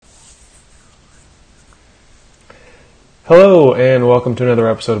Hello, and welcome to another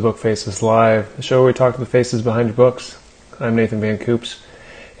episode of Book Faces Live, the show where we talk to the faces behind your books. I'm Nathan Van Coops,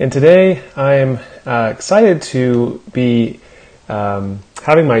 and today I'm excited to be having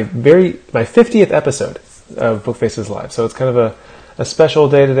my 50th episode of Book Faces Live. So it's kind of a special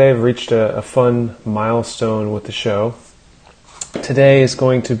day today. I've reached a fun milestone with the show. Today is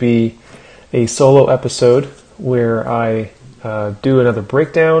going to be a solo episode where I do another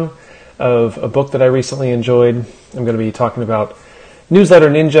breakdown of a book that I recently enjoyed. I'm going to be talking about Newsletter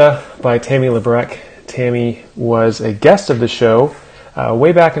Ninja by Tammy Labrecque. Tammy was a guest of the show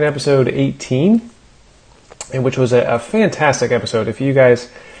way back in episode 18, and which was a fantastic episode. If you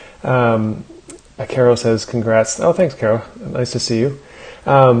guys, Carol says congrats. Oh, thanks, Carol. Nice to see you.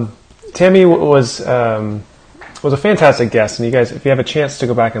 Tammy was a fantastic guest, and you guys, if you have a chance to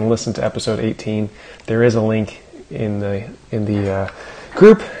go back and listen to episode 18, there is a link in the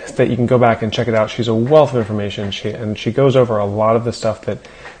group that you can go back and check it out. She's a wealth of information, she goes over a lot of the stuff that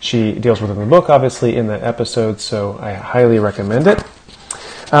she deals with in the book, obviously, in that episode, so I highly recommend it.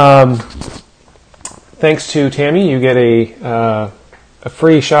 Thanks to Tammy, you get a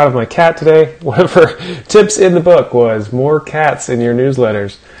free shot of my cat today. One of her tips in the book was more cats in your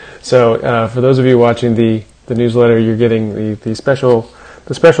newsletters. So for those of you watching the newsletter, you're getting the special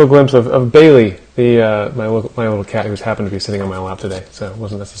glimpse of Bailey, my little cat who's happened to be sitting on my lap today. So it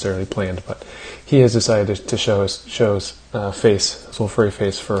wasn't necessarily planned, but he has decided to show his face, his little furry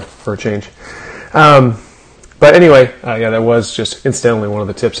face for a change. But anyway, that was just incidentally one of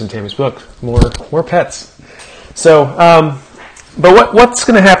the tips in Tammy's book: more pets. So, but what's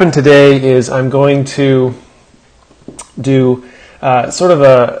going to happen today is I'm going to do sort of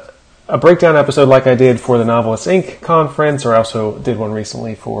a breakdown episode like I did for the Novelists Inc. conference, or I also did one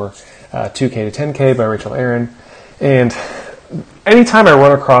recently for 2K to 10K by Rachel Aaron. And anytime I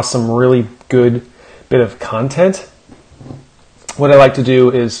run across some really good bit of content, what I like to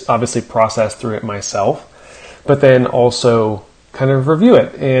do is obviously process through it myself, but then also kind of review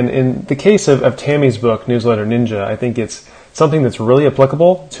it. And in the case of Tammy's book, Newsletter Ninja, I think it's something that's really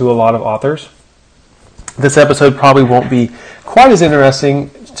applicable to a lot of authors. This episode probably won't be quite as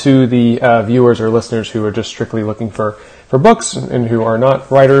interesting to the viewers or listeners who are just strictly looking for books and who are not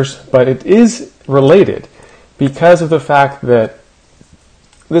writers, but it is related because of the fact that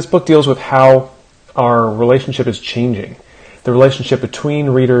this book deals with how our relationship is changing. The relationship between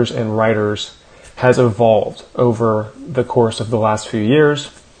readers and writers has evolved over the course of the last few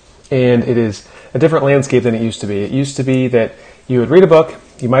years, and it is a different landscape than it used to be. It used to be that you would read a book,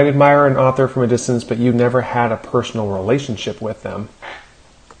 you might admire an author from a distance, but you never had a personal relationship with them.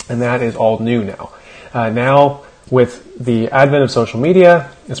 And that is all new now. Now, with the advent of social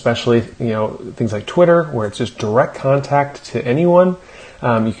media, especially things like Twitter, where it's just direct contact to anyone,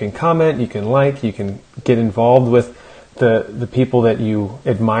 you can comment, you can like, you can get involved with the people that you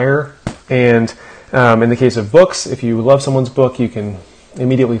admire. And in the case of books, if you love someone's book, you can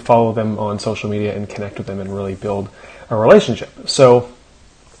immediately follow them on social media and connect with them and really build a relationship. So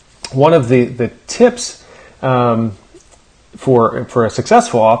one of the tips for a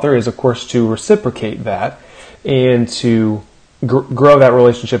successful author is, of course, to reciprocate that and to grow that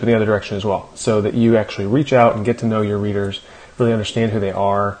relationship in the other direction as well, so that you actually reach out and get to know your readers, really understand who they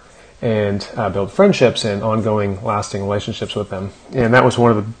are, and build friendships and ongoing, lasting relationships with them. And that was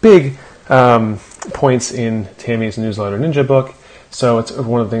one of the big points in Tammy's Newsletter Ninja book, so it's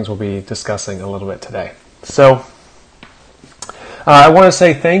one of the things we'll be discussing a little bit today. So I want to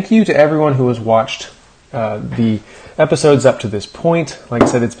say thank you to everyone who has watched the episodes up to this point. Like I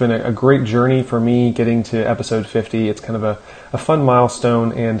said, it's been a great journey for me getting to episode 50. It's kind of a fun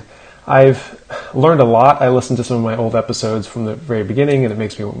milestone, and I've learned a lot. I listened to some of my old episodes from the very beginning, and it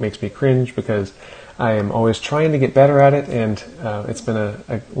makes me cringe because I am always trying to get better at it, and it's been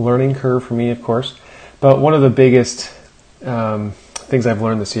a learning curve for me, of course. But one of the biggest things I've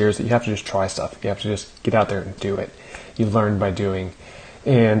learned this year is that you have to just try stuff. You have to just get out there and do it. You learn by doing.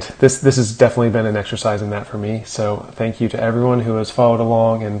 And this has definitely been an exercise in that for me. So thank you to everyone who has followed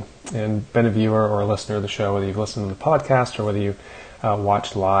along and been a viewer or a listener of the show, whether you've listened to the podcast or whether you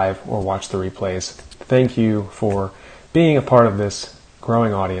watched live or watched the replays. Thank you for being a part of this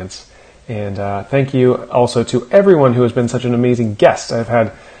growing audience. And thank you also to everyone who has been such an amazing guest. I've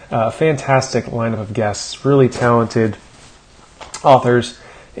had a fantastic lineup of guests, really talented authors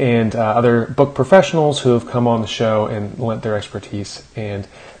and other book professionals who have come on the show and lent their expertise. And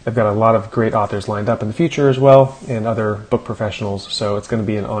I've got a lot of great authors lined up in the future as well, and other book professionals. So it's going to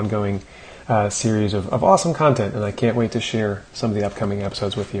be an ongoing series of awesome content, and I can't wait to share some of the upcoming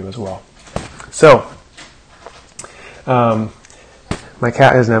episodes with you as well. So My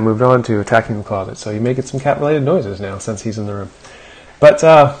cat has now moved on to attacking the closet, so you may get some cat-related noises now since he's in the room. But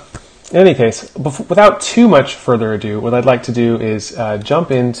in any case, without too much further ado, what I'd like to do is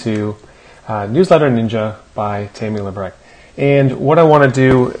jump into Newsletter Ninja by Tammy Labrecque. And what I want to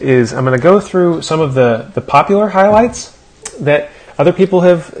do is I'm going to go through some of the popular highlights that other people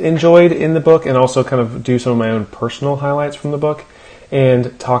have enjoyed in the book, and also kind of do some of my own personal highlights from the book,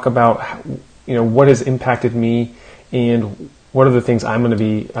 and talk about what has impacted me and what are the things I'm going to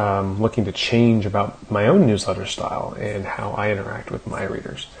be looking to change about my own newsletter style and how I interact with my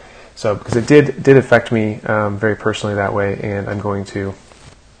readers. So, because it did affect me very personally that way, and I'm going to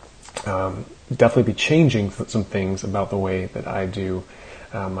definitely be changing some things about the way that I do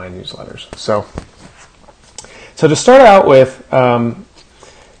my newsletters. So to start out with,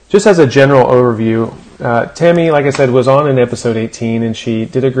 just as a general overview, Tammy, like I said, was on in episode 18, and she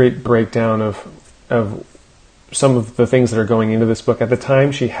did a great breakdown of some of the things that are going into this book. At the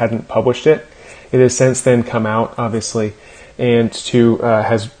time, she hadn't published it. It has since then come out, obviously, and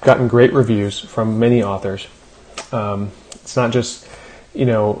has gotten great reviews from many authors. It's not just,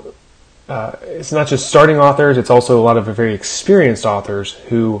 it's not just starting authors, it's also a lot of very experienced authors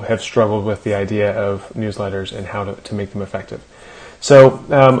who have struggled with the idea of newsletters and how to make them effective. So,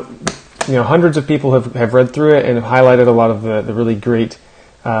 hundreds of people have read through it and have highlighted a lot of the really great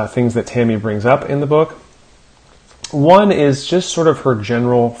things that Tammy brings up in the book. One is just sort of her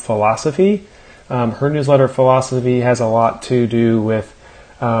general philosophy. Her newsletter philosophy has a lot to do with,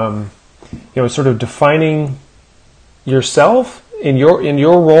 sort of defining yourself in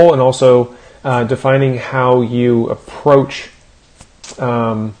your role, and also defining how you approach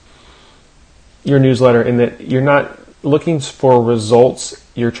your newsletter, in that you're not looking for results,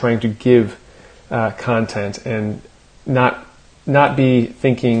 you're trying to give content, and not be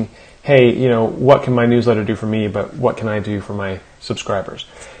thinking, hey, what can my newsletter do for me, but what can I do for my subscribers?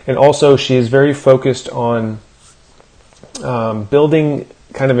 And also, she is very focused on building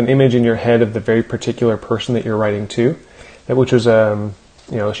kind of an image in your head of the very particular person that you're writing to, which was,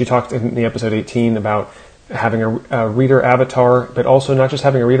 she talked in the episode 18 about having a reader avatar, but also not just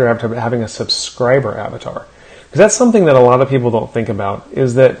having a reader avatar, but having a subscriber avatar. Because that's something that a lot of people don't think about,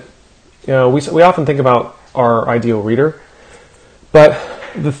 is that, we often think about our ideal reader, but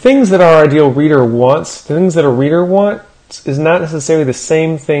the things that our ideal reader wants, the things that a reader wants, is not necessarily the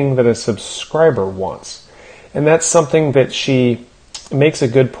same thing that a subscriber wants. And that's something that she makes a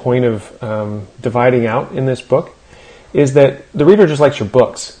good point of dividing out in this book, is that the reader just likes your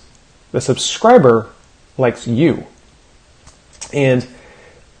books. The subscriber likes you. And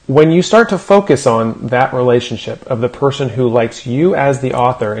when you start to focus on that relationship of the person who likes you as the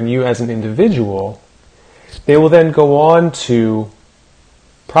author and you as an individual, they will then go on to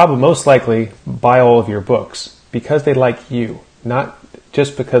probably most likely buy all of your books because they like you, not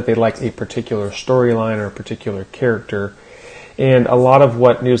just because they like a particular storyline or a particular character. And a lot of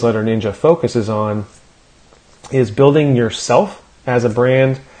what Newsletter Ninja focuses on is building yourself as a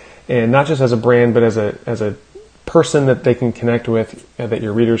brand, and not just as a brand, but as a person that they can connect with, that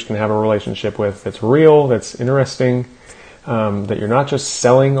your readers can have a relationship with, that's real, that's interesting, that you're not just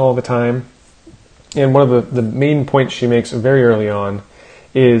selling all the time. And one of the main points she makes very early on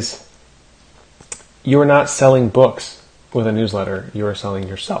is you're not selling books with a newsletter, you are selling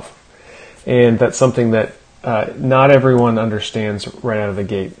yourself. And that's something that not everyone understands right out of the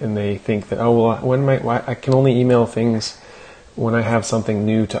gate, and they think that, I can only email things when I have something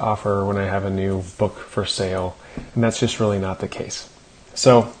new to offer, when I have a new book for sale, and that's just really not the case.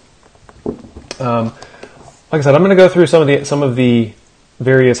 So, like I said, I'm going to go through some of the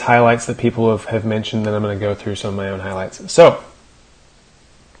various highlights that people have mentioned, and I'm going to go through some of my own highlights. So,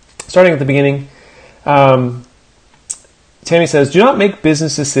 starting at the beginning, Tammy says, do not make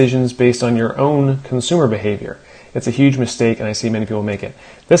business decisions based on your own consumer behavior. It's a huge mistake, and I see many people make it.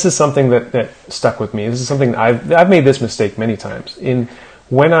 This is something that stuck with me. This is something I've made this mistake many times.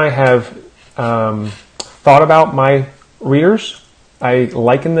 When I have thought about my readers, I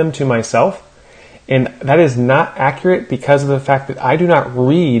liken them to myself, and that is not accurate because of the fact that I do not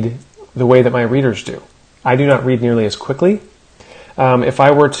read the way that my readers do. I do not read nearly as quickly. If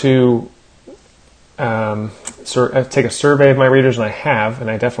I were to take a survey of my readers, and I have, and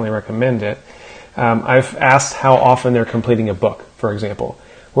I definitely recommend it, I've asked how often they're completing a book, for example.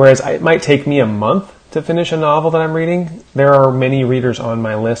 Whereas it might take me a month to finish a novel that I'm reading, there are many readers on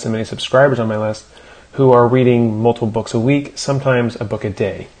my list and many subscribers on my list who are reading multiple books a week, sometimes a book a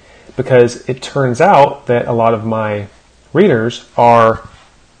day. Because it turns out that a lot of my readers are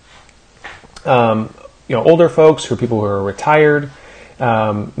older folks, who are people who are retired,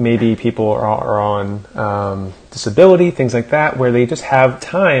 Maybe people are on disability, things like that, where they just have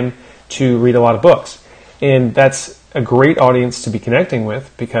time to read a lot of books. And that's a great audience to be connecting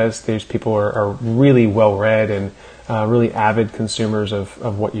with, because these people are really well read and really avid consumers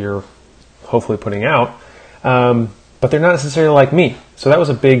of what you're hopefully putting out. But they're not necessarily like me. So that was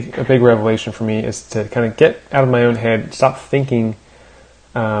a big revelation for me, is to kind of get out of my own head, stop thinking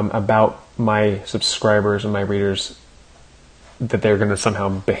about my subscribers and my readers, that they're going to somehow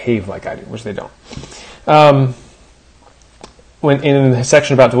behave like I do, which they don't. When in the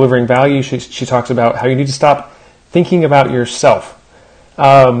section about delivering value, she talks about how you need to stop thinking about yourself.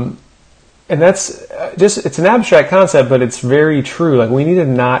 And that's it's an abstract concept, but it's very true. Like, we need to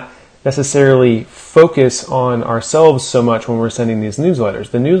not necessarily focus on ourselves so much when we're sending these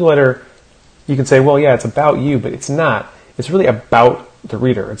newsletters. The newsletter, you can say, well, yeah, it's about you, but it's not. It's really about the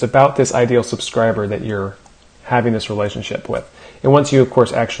reader. It's about this ideal subscriber that you're having this relationship with. And once you, of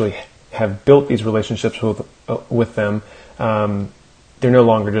course, actually have built these relationships with them, they're no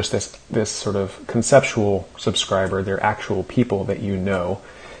longer just this sort of conceptual subscriber. They're actual people that you know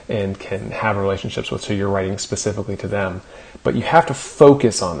and can have relationships with, so you're writing specifically to them. But you have to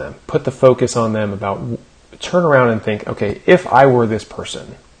focus on them. Put the focus on them turn around and think, okay, if I were this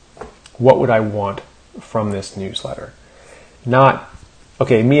person, what would I want from this newsletter? Not,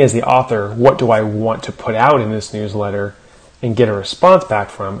 okay, me as the author, what do I want to put out in this newsletter and get a response back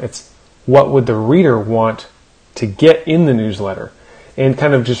from? It's, what would the reader want to get in the newsletter? And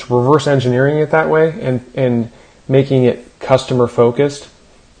kind of just reverse engineering it that way, and making it customer focused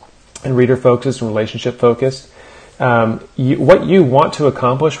and reader focused and relationship focused. What you want to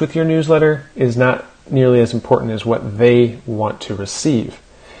accomplish with your newsletter is not nearly as important as what they want to receive.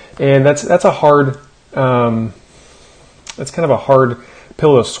 And that's a hard, that's kind of a hard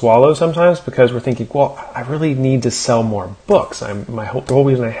pill to swallow sometimes, because we're thinking, well, I really need to sell more books. The whole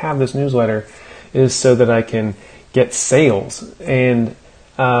reason I have this newsletter is so that I can get sales. And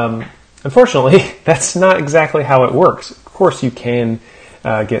unfortunately, that's not exactly how it works. Of course, you can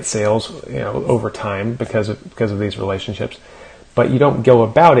get sales, over time because of these relationships, but you don't go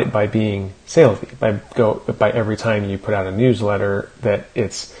about it by being salesy. By every time you put out a newsletter that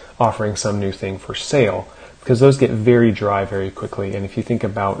it's offering some new thing for sale, because those get very dry very quickly. And if you think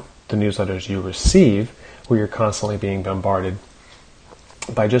about the newsletters you receive, where you're constantly being bombarded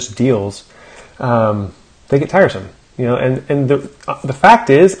by just deals, they get tiresome. And the fact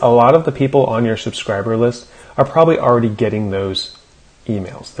is, a lot of the people on your subscriber list are probably already getting those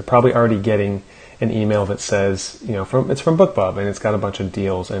emails. They're probably already getting an email that says, it's from BookBub, and it's got a bunch of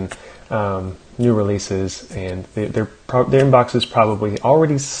deals and new releases, and their inbox is probably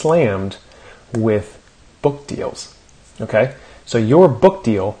already slammed with book deals. Okay, so your book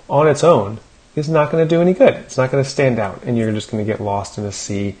deal on its own is not going to do any good. It's not going to stand out, and you're just going to get lost in a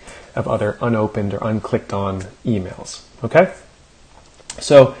sea of other unopened or unclicked on emails. Okay,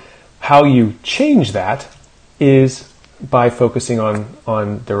 so how you change that is by focusing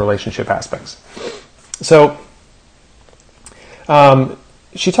on the relationship aspects. So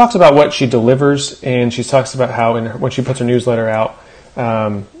she talks about what she delivers, and she talks about how when she puts her newsletter out,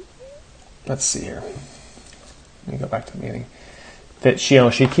 let's see here. Let me go back to the beginning. That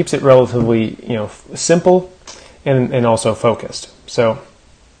she keeps it relatively simple and also focused. So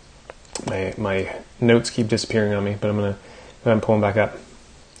my notes keep disappearing on me, but I'm gonna go ahead and pull them back up.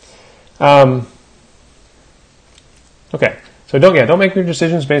 Okay, so don't make your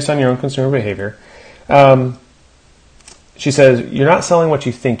decisions based on your own consumer behavior. She says you're not selling what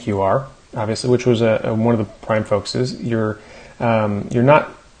you think you are, obviously, which was one of the prime focuses. You're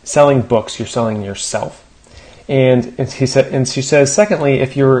not selling books; you're selling yourself. And she says, secondly,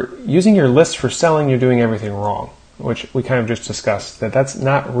 if you're using your list for selling, you're doing everything wrong, which we kind of just discussed. That's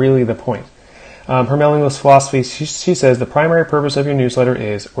not really the point. Her mailing list philosophy, she says the primary purpose of your newsletter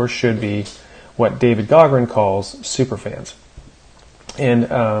is, or should be, what David Gaughran calls superfans.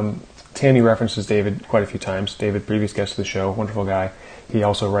 And Tammy references David quite a few times. David, previous guest of the show, wonderful guy. He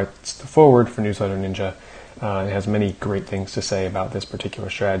also writes the foreword for Newsletter Ninja and has many great things to say about this particular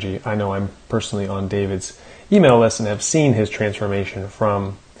strategy. I know I'm personally on David's email list and have seen his transformation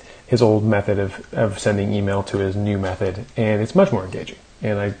from his old method of sending email to his new method, and it's much more engaging.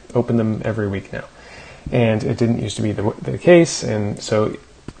 And I open them every week now. And it didn't used to be the case, and so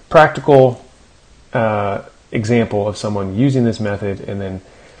practical example of someone using this method and then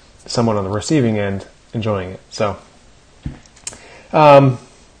someone on the receiving end enjoying it. So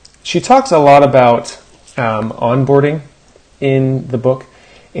she talks a lot about onboarding in the book,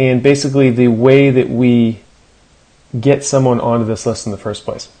 and basically the way that we get someone onto this list in the first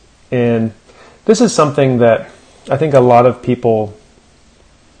place. And this is something that I think a lot of people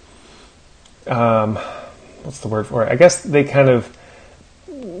what's the word for it? I guess they kind of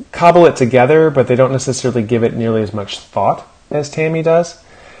cobble it together, but they don't necessarily give it nearly as much thought as Tammy does.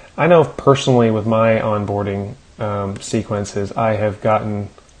 I know personally with my onboarding sequences, I have gotten,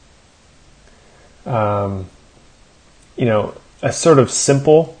 a sort of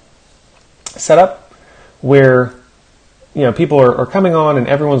simple setup where, people are coming on and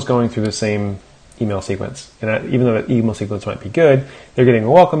everyone's going through the same email sequence. And even though that email sequence might be good, they're getting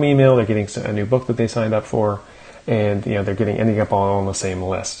a welcome email, they're getting a new book that they signed up for, and they're ending up all on the same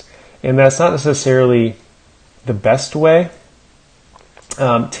list. And that's not necessarily the best way.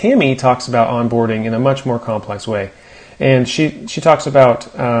 Tammy talks about onboarding in a much more complex way. And she talks about,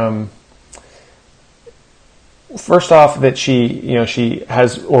 first off, that she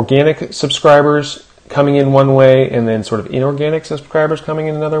has organic subscribers coming in one way and then sort of inorganic subscribers coming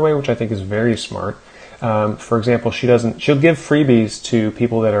in another way, which I think is very smart. For example, she'll give freebies to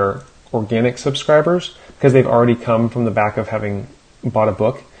people that are organic subscribers because they've already come from the back of having bought a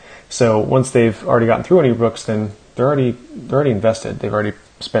book. So once they've already gotten through any books, then they're already invested. They've already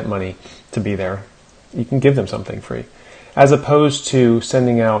spent money to be there. You can give them something free, as opposed to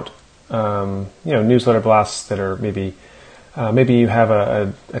sending out newsletter blasts that are maybe you have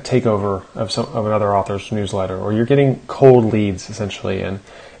a takeover of another author's newsletter, or you're getting cold leads essentially. And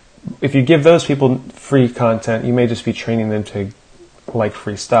if you give those people free content, you may just be training them to like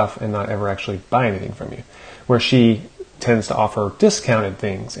free stuff and not ever actually buy anything from you. Where she tends to offer discounted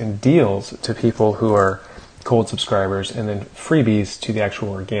things and deals to people who are cold subscribers, and then freebies to the actual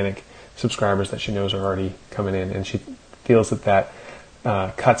organic subscribers that she knows are already coming in. And she feels that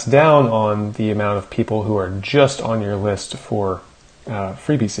cuts down on the amount of people who are just on your list for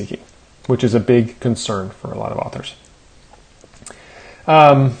freebie seeking, which is a big concern for a lot of authors.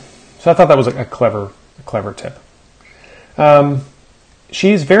 So I thought that was a clever tip.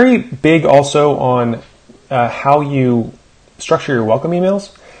 She's very big also on how you structure your welcome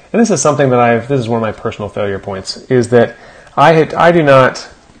emails. And this is something that this is one of my personal failure points, is that I have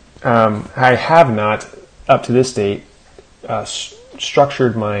not up to this date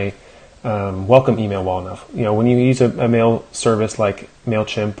structured my welcome email well enough. When you use a mail service like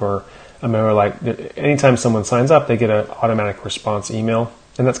MailChimp or a MailerLite, anytime someone signs up, they get an automatic response email,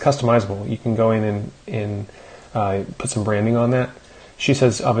 and that's customizable. You can go in and put some branding on that. She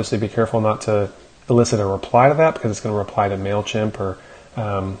says, obviously, be careful not to elicit a reply to that, because it's going to reply to MailChimp or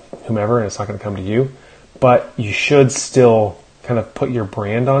whomever, and it's not going to come to you. But you should still kind of put your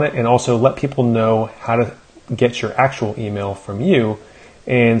brand on it, and also let people know how to get your actual email from you,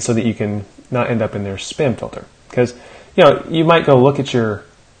 and so that you can not end up in their spam filter. Because you might go look at your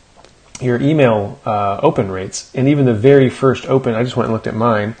email open rates, and even the very first open, I just went and looked at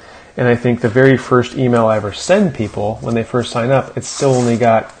mine, and I think the very first email I ever send people when they first sign up, it's still only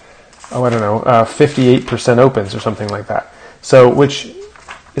got 58% opens or something like that. So, which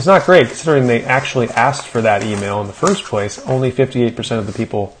is not great, considering they actually asked for that email in the first place. Only 58% of the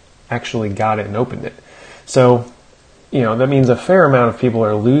people actually got it and opened it. So, that means a fair amount of people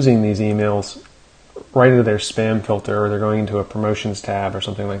are losing these emails right into their spam filter, or they're going into a promotions tab or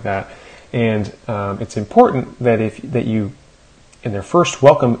something like that. And it's important that that you, in their first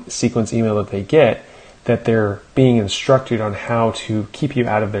welcome sequence email that they get, that they're being instructed on how to keep you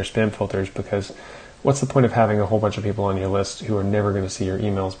out of their spam filters, because what's the point of having a whole bunch of people on your list who are never going to see your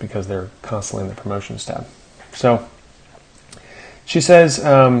emails because they're constantly in the promotions tab? So she says,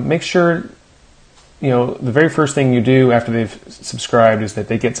 make sure, the very first thing you do after they've subscribed is that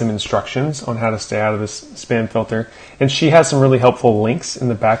they get some instructions on how to stay out of this spam filter. And she has some really helpful links in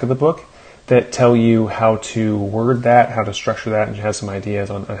the back of the book that tell you how to word that, how to structure that, and she has some ideas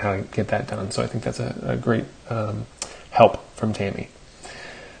on how to get that done. So I think that's a great help from Tammy.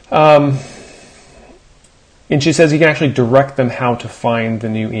 And she says you can actually direct them how to find the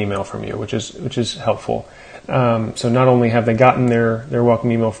new email from you, which is helpful. So not only have they gotten their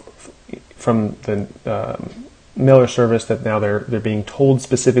welcome email from the mailer service, that now they're being told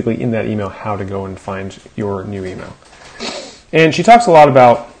specifically in that email how to go and find your new email. And she talks a lot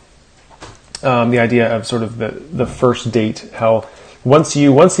about the idea of sort of the first date, how once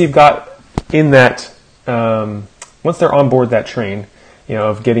you've got in that, once they're on board that train,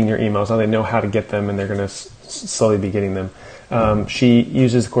 of getting your emails, now they know how to get them, and they're going to slowly be getting them. She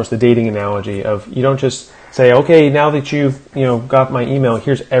uses, of course, the dating analogy of, you don't just say, okay, now that you've got my email,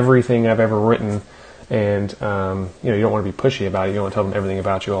 here's everything I've ever written, and you don't want to be pushy about it. You don't want to tell them everything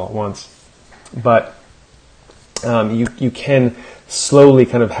about you all at once, but you can slowly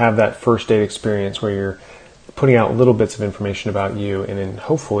kind of have that first date experience where you're putting out little bits of information about you, and then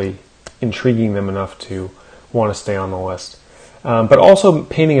hopefully intriguing them enough to want to stay on the list. but also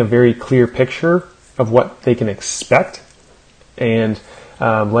painting a very clear picture of what they can expect, and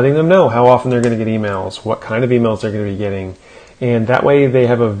letting them know how often they're going to get emails, what kind of emails they're going to be getting. And that way they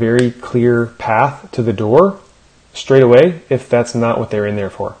have a very clear path to the door straight away if that's not what they're in there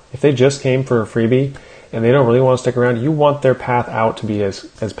for. If they just came for a freebie and they don't really want to stick around, you want their path out to be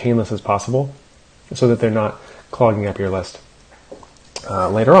as painless as possible so that they're not clogging up your list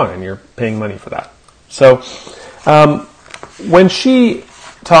later on and you're paying money for that. So when she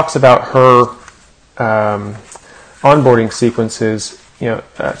talks about her onboarding sequences,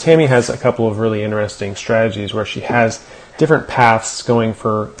 Tammy has a couple of really interesting strategies where she has different paths going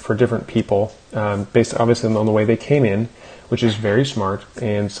for different people, based obviously on the way they came in, which is very smart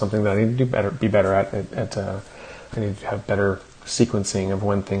and something that I need to be better at. I need to have better sequencing of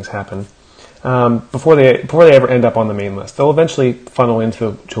when things happen before they ever end up on the main list. They'll eventually funnel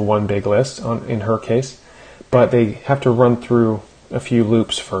into one big list in her case, but they have to run through a few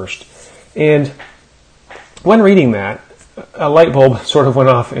loops first. And when reading that, a light bulb sort of went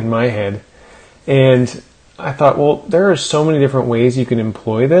off in my head, and I thought, well, there are so many different ways you can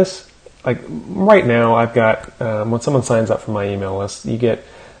employ this. Like right now, I've got, when someone signs up for my email list, you get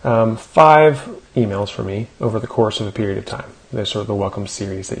 5 emails from me over the course of a period of time. They're sort of the welcome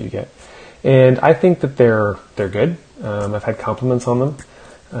series that you get. And I think that they're good. I've had compliments on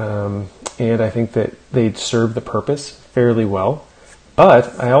them. And I think that they serve the purpose fairly well.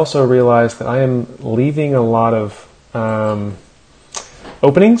 But I also realize that I am leaving a lot of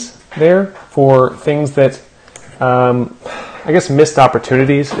openings there for things that I guess missed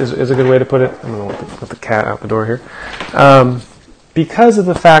opportunities is a good way to put it. I'm going to let the cat out the door here. Because of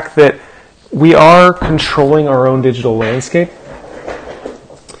the fact that we are controlling our own digital landscape,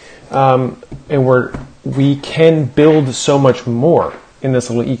 and we can build so much more in this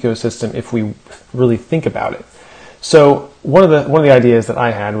little ecosystem if we really think about it. So one of the ideas that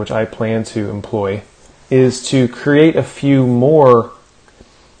I had, which I plan to employ, is to create a few more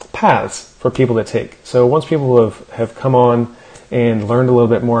paths for people to take. So once people have come on and learned a little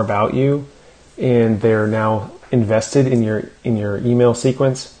bit more about you, and they're now invested in your email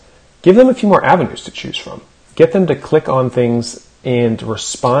sequence, give them a few more avenues to choose from. Get them to click on things and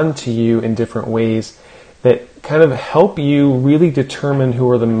respond to you in different ways that kind of help you really determine who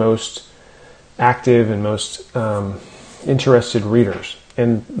are the most active and most interested readers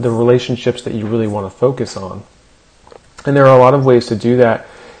and the relationships that you really want to focus on. And there are a lot of ways to do that.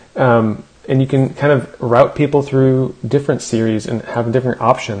 And you can kind of route people through different series and have different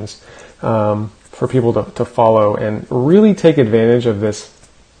options for people to follow and really take advantage of this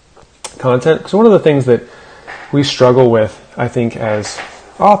content. Because one of the things that we struggle with, I think, as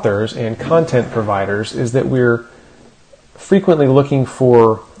authors and content providers is that we're frequently looking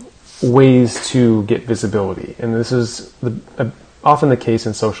for ways to get visibility. And this is often the case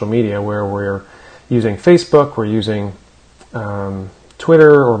in social media where we're using Facebook, we're using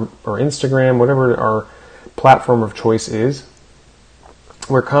Twitter or Instagram, whatever our platform of choice is.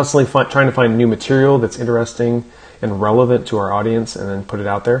 We're constantly trying to find new material that's interesting and relevant to our audience and then put it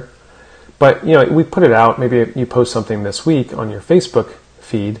out there. But, we put it out, maybe you post something this week on your Facebook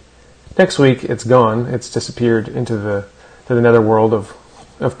feed. Next week, it's gone. It's disappeared into the netherworld of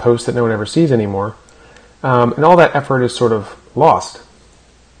posts that no one ever sees anymore. And all that effort is sort of lost.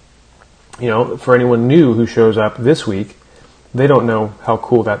 For anyone new who shows up this week, they don't know how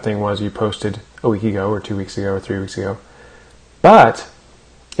cool that thing was you posted a week ago or 2 weeks ago or 3 weeks ago. But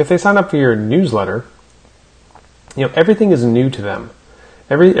if they sign up for your newsletter, everything is new to them.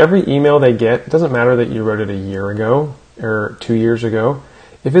 Every email they get, it doesn't matter that you wrote it a year ago or 2 years ago.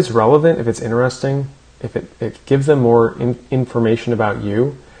 If it's relevant, if it's interesting, if it gives them more information about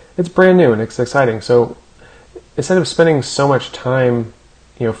you, it's brand new and it's exciting. So instead of spending so much time,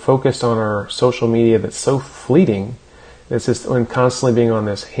 focused on our social media that's so fleeting, it's just constantly being on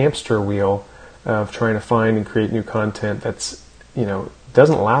this hamster wheel of trying to find and create new content that's,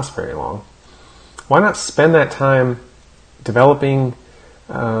 doesn't last very long. Why not spend that time developing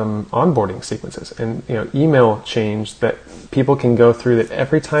onboarding sequences and email chains that people can go through, that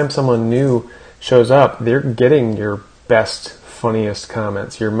every time someone new shows up, they're getting your best, funniest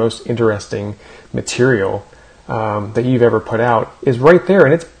comments, your most interesting material that you've ever put out is right there,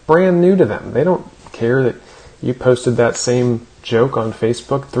 and it's brand new to them. They don't care that you posted that same joke on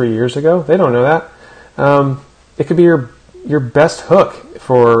Facebook 3 years ago. They don't know that. It could be your best hook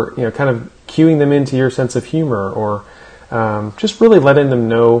for kind of cueing them into your sense of humor, or just really letting them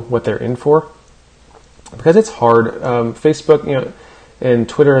know what they're in for. Because it's hard. Facebook, and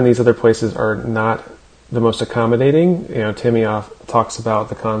Twitter and these other places are not the most accommodating. Tammy talks about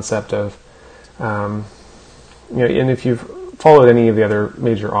the concept of, and if you've followed any of the other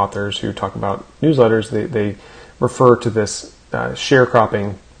major authors who talk about newsletters, they refer to this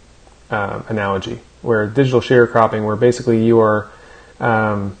sharecropping analogy, where digital sharecropping, where basically you are,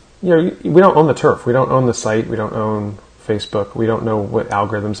 we don't own the turf, we don't own the site, we don't own Facebook, we don't know what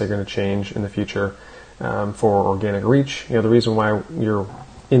algorithms are going to change in the future for organic reach. The reason why you're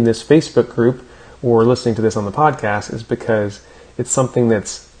in this Facebook group or listening to this on the podcast is because it's something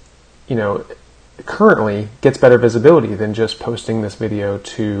that's, currently gets better visibility than just posting this video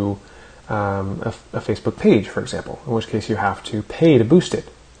to a Facebook page, for example, in which case you have to pay to boost it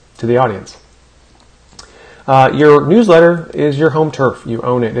to the audience. Your newsletter is your home turf. You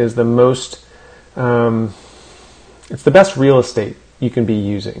own it. It is the most, it's the best real estate you can be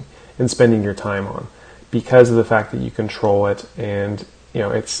using and spending your time on, because of the fact that you control it, and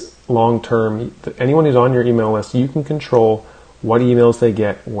it's long term. Anyone who's on your email list, you can control what emails they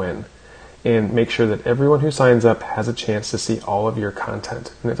get when, and make sure that everyone who signs up has a chance to see all of your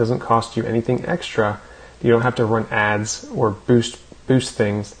content. And it doesn't cost you anything extra. You don't have to run ads or boost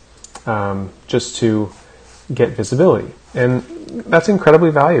things just to get visibility. And that's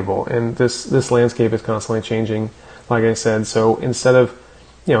incredibly valuable. And this landscape is constantly changing, like I said. So instead of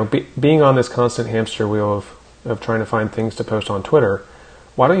being on this constant hamster wheel of trying to find things to post on Twitter,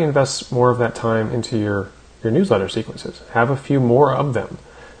 why don't you invest more of that time into your newsletter sequences? Have a few more of them.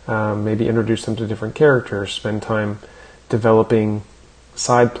 Maybe introduce them to different characters. Spend time developing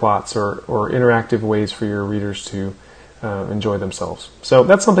side plots or interactive ways for your readers to enjoy themselves. So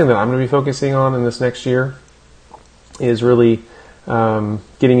that's something that I'm going to be focusing on in this next year, is really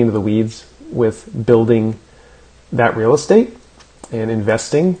getting into the weeds with building that real estate and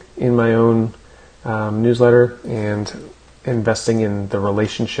investing in my own newsletter and investing in the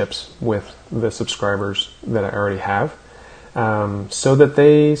relationships with the subscribers that I already have, so that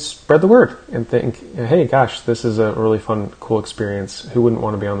they spread the word and think, hey, gosh, this is a really fun, cool experience. Who wouldn't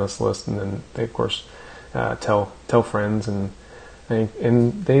want to be on this list? And then they, of course, tell friends, and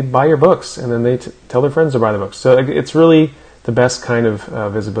they buy your books, and then they tell their friends to buy the books. So it's really the best kind of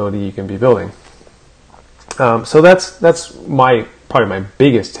visibility you can be building. So that's probably my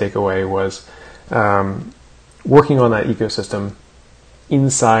biggest takeaway was working on that ecosystem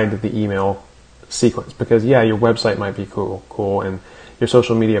inside the email sequence. Because your website might be cool, and your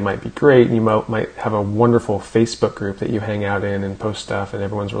social media might be great, and you might have a wonderful Facebook group that you hang out in and post stuff, and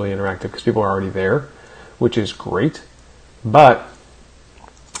everyone's really interactive because people are already there, which is great. But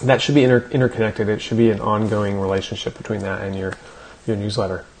that should be interconnected. It should be an ongoing relationship between that and your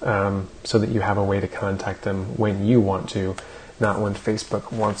newsletter, so that you have a way to contact them when you want to, not when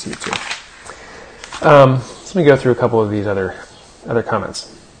Facebook wants you to. So let me go through a couple of these other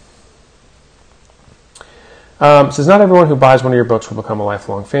comments. It says, not everyone who buys one of your books will become a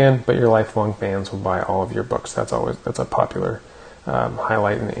lifelong fan, but your lifelong fans will buy all of your books. That's a popular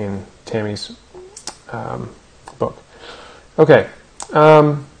highlight in Tammy's book. Okay.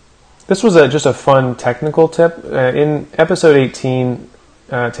 This was just a fun technical tip. In episode 18,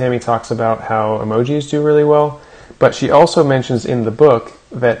 Tammy talks about how emojis do really well, but she also mentions in the book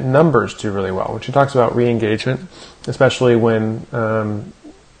that numbers do really well, when she talks about re-engagement, especially when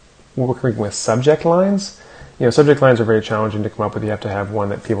working with subject lines. Subject lines are very challenging to come up with. You have to have one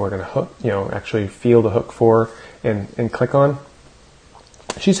that people are going to hook, actually feel the hook for and click on.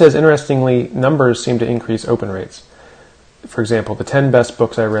 She says, interestingly, numbers seem to increase open rates. For example, the 10 best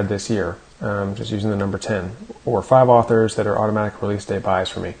books I read this year, just using the number 10, or 5 authors that are automatic release day buys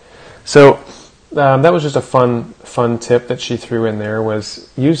for me. So that was just a fun tip that she threw in there,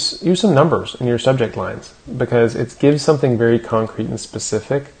 was use some numbers in your subject lines, because it gives something very concrete and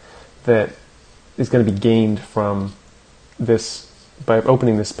specific that is going to be gained from this by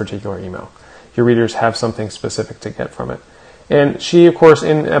opening this particular email. Your readers have something specific to get from it. And she, of course,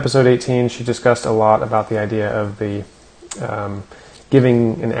 in episode 18, she discussed a lot about the idea of the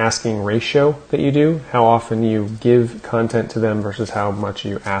giving and asking ratio that you do, how often you give content to them versus how much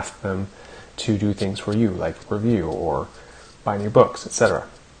you ask them to do things for you, like review or buy new books, etc.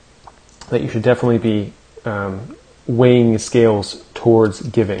 That you should definitely be weighing the scales towards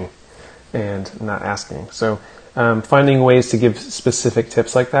giving and not asking. So finding ways to give specific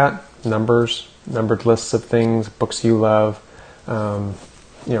tips like that, numbered lists of things, books you love,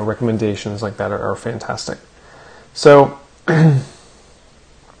 recommendations like that are fantastic. So she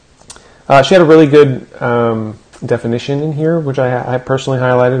had a really good definition in here, which I personally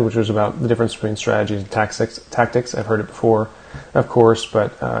highlighted, which was about the difference between strategies and tactics. I've heard it before, of course,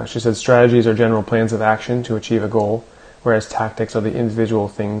 but she said strategies are general plans of action to achieve a goal, whereas tactics are the individual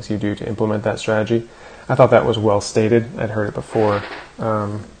things you do to implement that strategy. I thought that was well stated. I'd heard it before,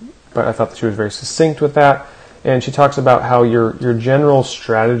 but I thought that she was very succinct with that. And she talks about how your general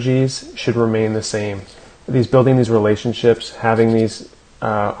strategies should remain the same. Building these relationships, having these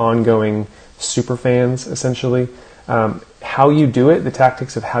ongoing super fans, essentially. How you do it, the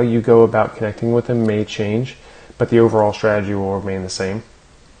tactics of how you go about connecting with them may change, but the overall strategy will remain the same.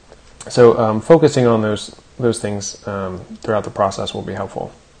 So focusing on those things throughout the process will be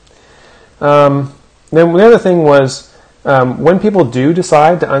helpful. Then the other thing was when people do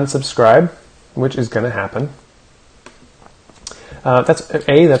decide to unsubscribe, which is going to happen,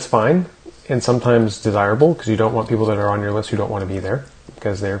 that's fine and sometimes desirable, because you don't want people that are on your list who don't want to be there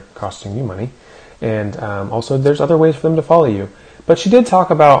because they're costing you money. And also there's other ways for them to follow you. But she did talk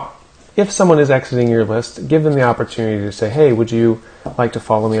about if someone is exiting your list, give them the opportunity to say, hey, would you like to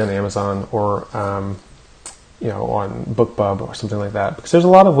follow me on Amazon or on BookBub or something like that? Because there's a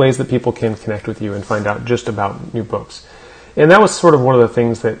lot of ways that people can connect with you and find out just about new books. And that was sort of one of the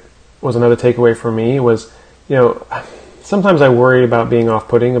things that was another takeaway for me was, sometimes I worry about being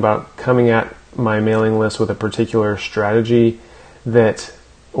off-putting, about coming at my mailing list with a particular strategy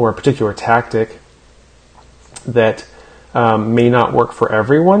or a particular tactic that may not work for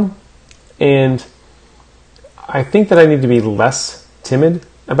everyone. And I think that I need to be less timid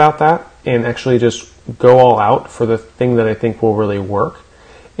about that and actually just go all out for the thing that I think will really work.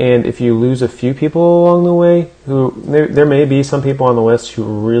 And if you lose a few people along the way, there may be some people on the list who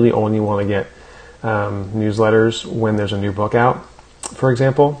really only want to get newsletters when there's a new book out, for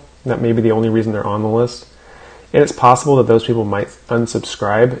example. That may be the only reason they're on the list. And it's possible that those people might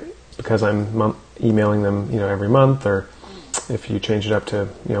unsubscribe because I'm emailing them, every month, or if you change it up to,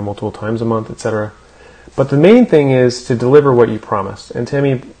 multiple times a month, etc. But the main thing is to deliver what you promised. And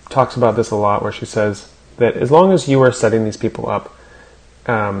Tammy talks about this a lot, where she says that as long as you are setting these people up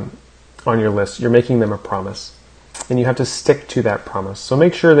on your list, you're making them a promise. And you have to stick to that promise. So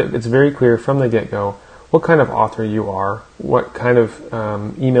make sure that it's very clear from the get-go what kind of author you are, what kind of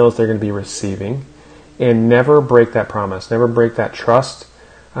emails they're going to be receiving, and never break that promise. Never break that trust.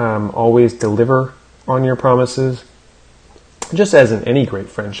 Always deliver on your promises. Just as in any great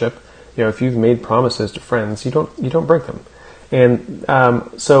friendship, if you've made promises to friends, you don't break them. And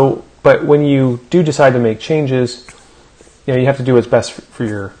but when you do decide to make changes, you have to do what's best for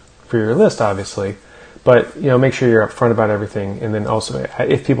your list, obviously. But make sure you're upfront about everything. And then also,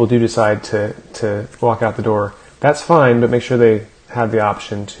 if people do decide to walk out the door, that's fine. But make sure they have the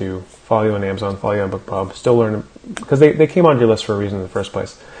option to follow you on Amazon, follow you on BookBub, still learn, because they came on your list for a reason in the first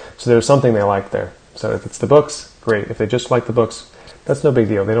place. So there's something they like there. So if it's the books, great. If they just like the books, that's no big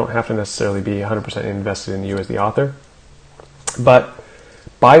deal. They don't have to necessarily be 100% invested in you as the author. But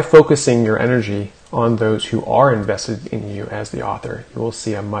by focusing your energy on those who are invested in you as the author, you will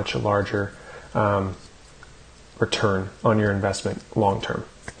see a much larger return on your investment long term.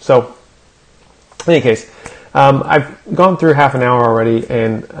 So, in any case, I've gone through half an hour already,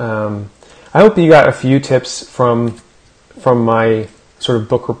 and I hope you got a few tips from my sort of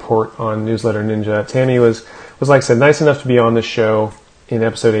book report on Newsletter Ninja. Tammy was like I said, nice enough to be on the show in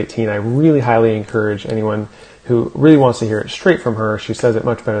episode 18. I really highly encourage anyone who really wants to hear it straight from her. She says it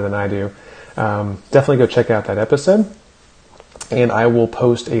much better than I do. Definitely go check out that episode. And I will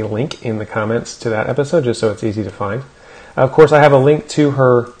post a link in the comments to that episode just so it's easy to find. Of course, I have a link to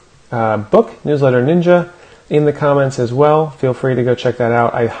her book, Newsletter Ninja, in the comments as well. Feel free to go check that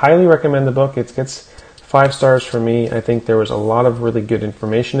out. I highly recommend the book. It gets 5 stars from me. I think there was a lot of really good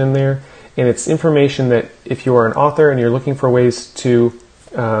information in there. And it's information that if you are an author and you're looking for ways to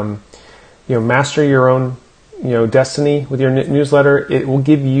master your own destiny with your newsletter, it will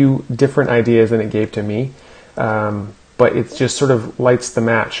give you different ideas than it gave to me. But it just sort of lights the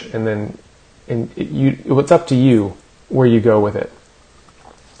match, and then it's up to you where you go with it.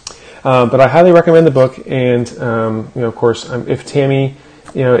 But I highly recommend the book, and of course, if Tammy,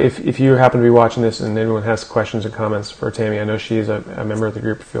 if you happen to be watching this and anyone has questions or comments for Tammy, I know she's a member of the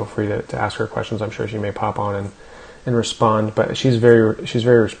group. Feel free to ask her questions. I'm sure she may pop on and respond. But she's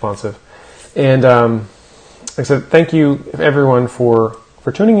very responsive. And like I said, thank you everyone for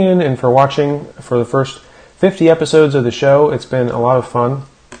tuning in and for watching for the first 50 episodes of the show. It's been a lot of fun.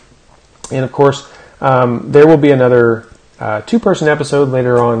 And of course, there will be another 2-person episode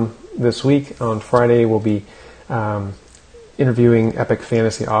later on this week. On Friday, we'll be interviewing epic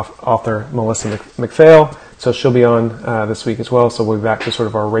fantasy author Melissa McPhail. So she'll be on this week as well. So we'll be back to sort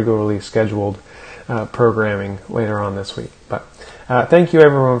of our regularly scheduled programming later on this week. But thank you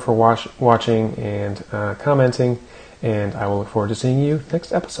everyone for watching and commenting. And I will look forward to seeing you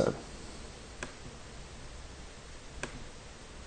next episode.